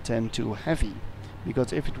make the M10 too heavy,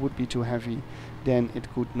 because if it would be too heavy, then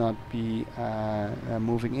it could not be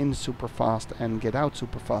moving in super fast and get out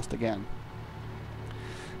super fast again.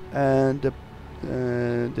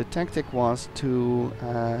 The tactic was to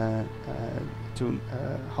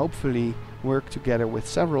hopefully work together with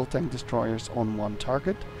several tank destroyers on one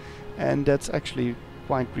target, and that's actually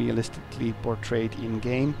quite realistically portrayed in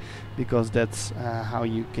game, because that's how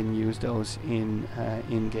you can use those in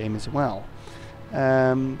game as well.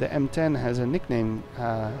 The M10 has a nickname,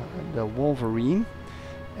 the Wolverine,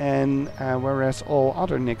 and whereas all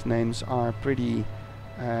other nicknames are pretty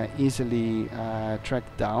easily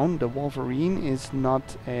tracked down, the Wolverine is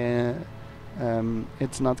not.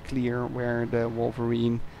 It's not clear where the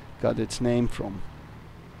Wolverine got its name from.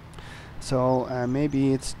 So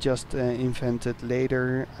maybe it's just invented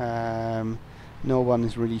later. No one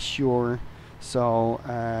is really sure. So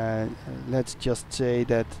let's just say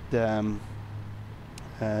that the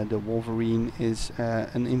Wolverine is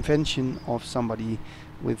an invention of somebody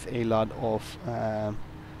with a lot of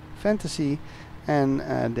fantasy, and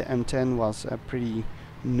the M10 was a pretty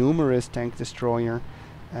numerous tank destroyer.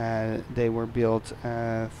 They were built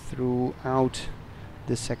throughout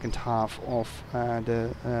the second half of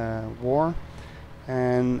the war,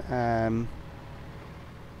 and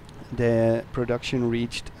the production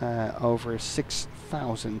reached over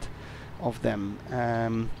 6,000 of them.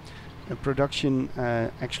 The production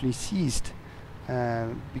actually ceased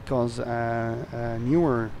because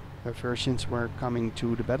newer versions were coming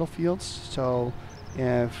to the battlefields, so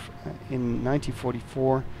in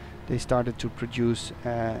 1944 they started to produce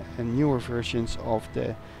newer versions of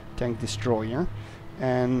the tank destroyer,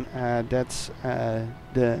 and that's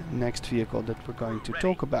the next vehicle that we're going to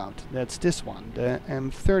talk about. That's this one, the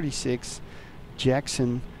M36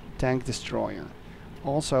 Jackson tank destroyer.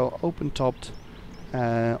 Also open-topped,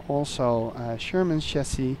 also Sherman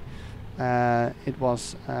chassis. It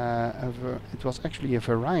was actually a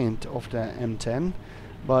variant of the M10,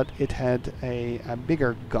 but it had a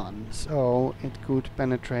bigger gun, so it could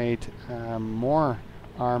penetrate more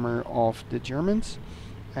armor of the Germans.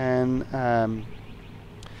 And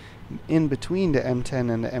in between the M10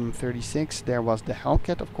 and the M36 there was the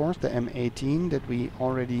Hellcat, of course, the M18 that we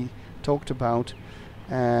already talked about.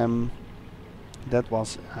 That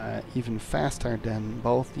was even faster than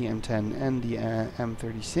both the M10 and the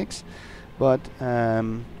M36, but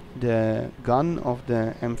the gun of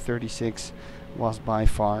the M36 was by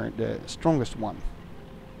far the strongest one.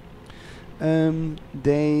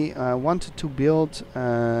 They wanted to build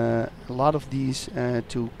a lot of these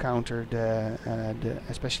to counter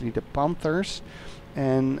especially the Panthers,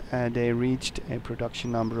 and they reached a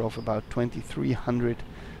production number of about 2,300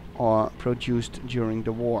 produced during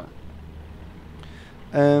the war.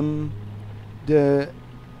 The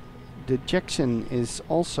Jackson is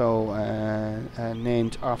also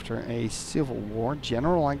named after a Civil War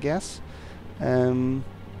general, I guess.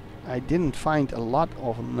 I didn't find a lot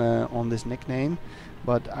on this nickname,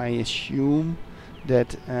 but I assume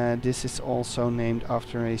that this is also named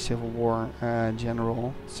after a Civil War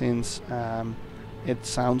general, since it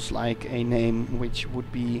sounds like a name which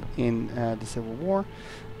would be in the Civil War,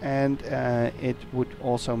 and it would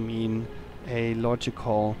also mean a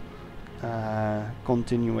logical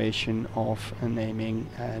continuation of naming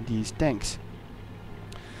these tanks.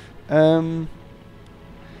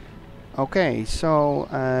 Okay, so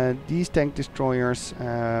these tank destroyers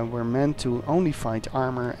were meant to only fight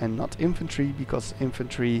armor and not infantry, because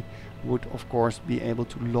infantry would of course be able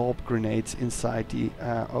to lob grenades inside the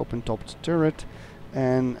open-topped turret,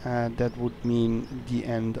 and that would mean the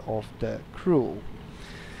end of the crew.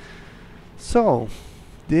 So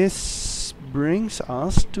this brings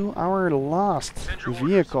us to our last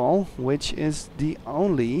vehicle, which is the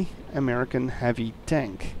only American heavy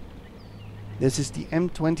tank. This is the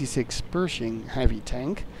M26 Pershing heavy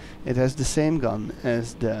tank. It has the same gun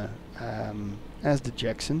as the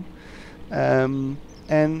Jackson, and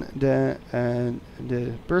the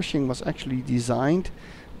Pershing was actually designed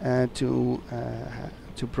to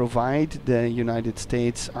provide the United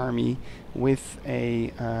States Army with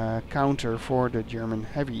a counter for the German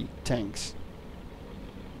heavy tanks.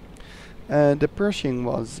 The Pershing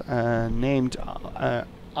was named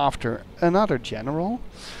after another general,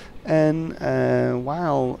 and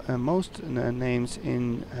while most names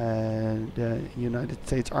in the United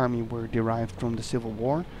States Army were derived from the Civil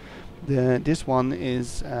War, this one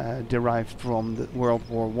is derived from the World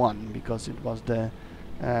War I, because it was the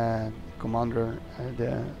commander,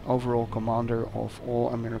 the overall commander of all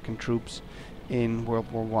American troops in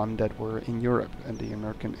World War I that were in Europe, and the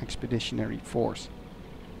American Expeditionary Force.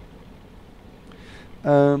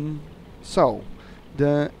 So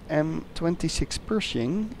the M26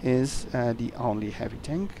 Pershing is the only heavy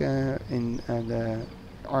tank in the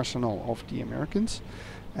arsenal of the Americans.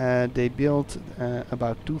 They built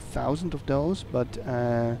about 2,000 of those, but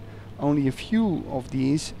only a few of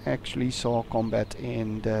these actually saw combat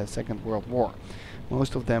in the Second World War.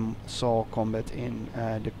 Most of them saw combat in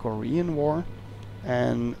the Korean War,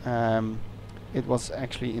 and it was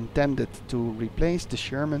actually intended to replace the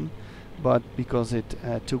Sherman, but because it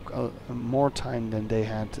took more time than they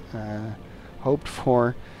had hoped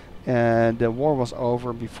for, the war was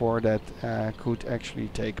over before that could actually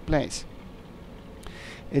take place.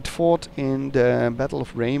 It fought in the Battle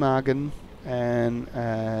of Remagen, and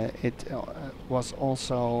it was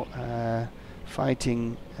also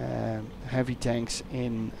fighting heavy tanks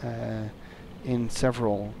in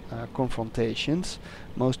several confrontations.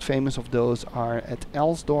 Most famous of those are at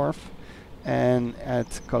Elsdorf and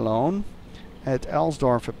at Cologne. At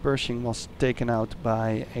Elsdorf, a Pershing was taken out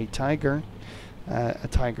by a Tiger, a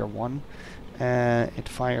Tiger 1. It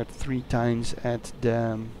fired 3 times at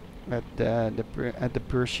the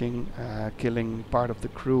Pershing, killing part of the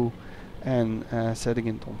crew and setting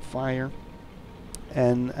it on fire.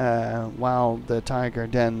 And while the Tiger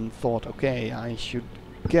then thought, okay, I should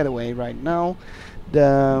get away right now,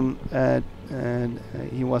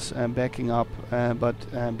 he was backing up, but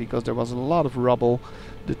because there was a lot of rubble,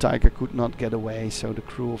 the Tiger could not get away, so the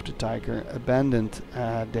crew of the Tiger abandoned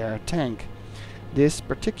their tank. This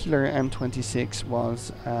particular M26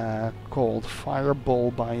 was called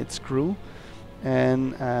Fireball by its crew,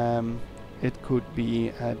 and it could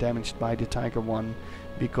be damaged by the Tiger I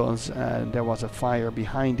because there was a fire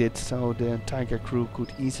behind it, so the Tiger crew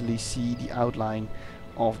could easily see the outline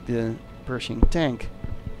of the Pershing tank.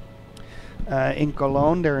 In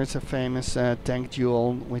Cologne there is a famous tank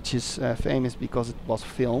duel, which is famous because it was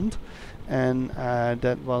filmed, and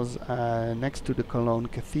that was next to the Cologne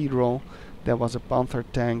Cathedral. There was a Panther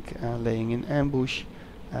tank laying in ambush.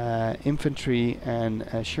 Infantry and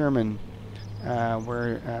Sherman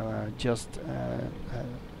were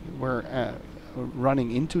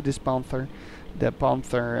running into this Panther. The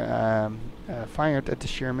Panther fired at the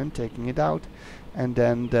Sherman, taking it out, and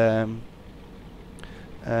then the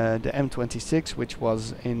M26, which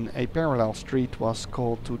was in a parallel street, was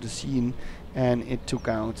called to the scene, and it took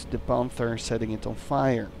out the Panther, setting it on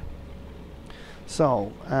fire.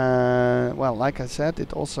 So, well, like I said,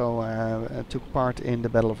 it also took part in the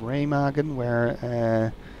Battle of Remagen,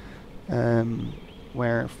 where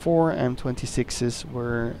 4 M26s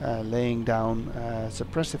were laying down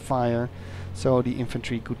suppressive fire, so the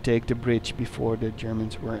infantry could take the bridge before the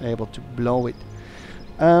Germans were able to blow it.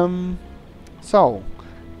 So,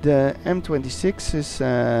 the M26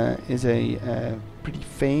 is a pretty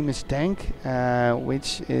famous tank,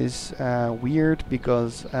 which is weird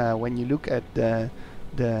because when you look at the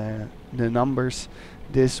numbers,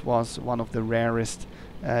 this was one of the rarest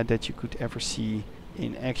that you could ever see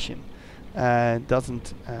in action.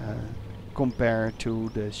 Doesn't compare to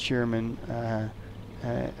the Sherman,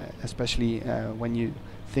 especially when you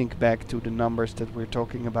think back to the numbers that we're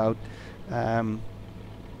talking about,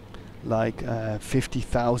 like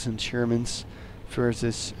 50,000 Shermans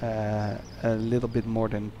versus a little bit more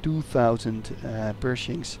than 2,000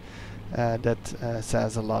 Pershings. That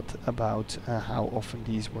says a lot about how often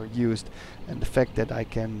these were used, and the fact that I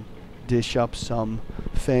can dish up some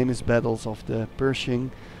famous battles of the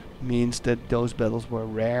Pershing means that those battles were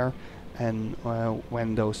rare, and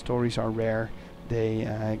when those stories are rare,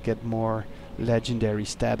 they get more legendary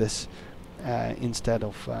status instead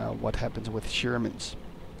of what happens with Shermans.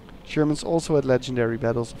 Shermans also had legendary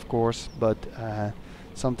battles, of course, but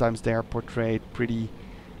sometimes they are portrayed pretty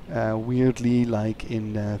weirdly, like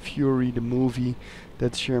in Fury, the movie.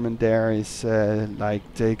 That Sherman there is like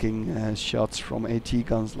taking shots from AT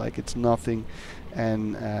guns like it's nothing,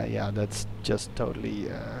 and yeah, that's just totally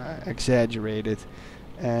exaggerated,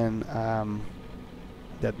 and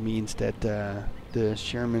that means that the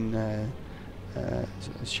Sherman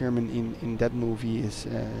Sherman in that movie is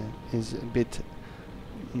a bit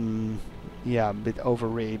yeah, a bit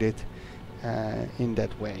overrated in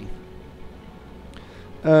that way.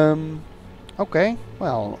 Okay,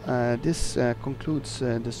 well, this concludes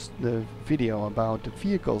the video about the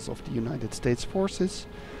vehicles of the United States forces.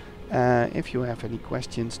 If you have any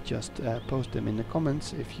questions, just post them in the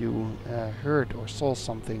comments. If you heard or saw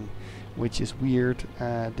something which is weird,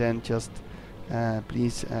 then just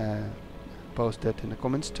please post that in the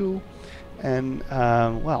comments too. And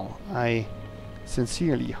well, I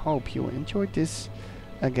sincerely hope you enjoyed this.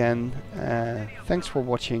 Again, thanks for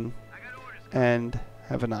watching, and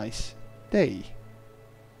have a nice day.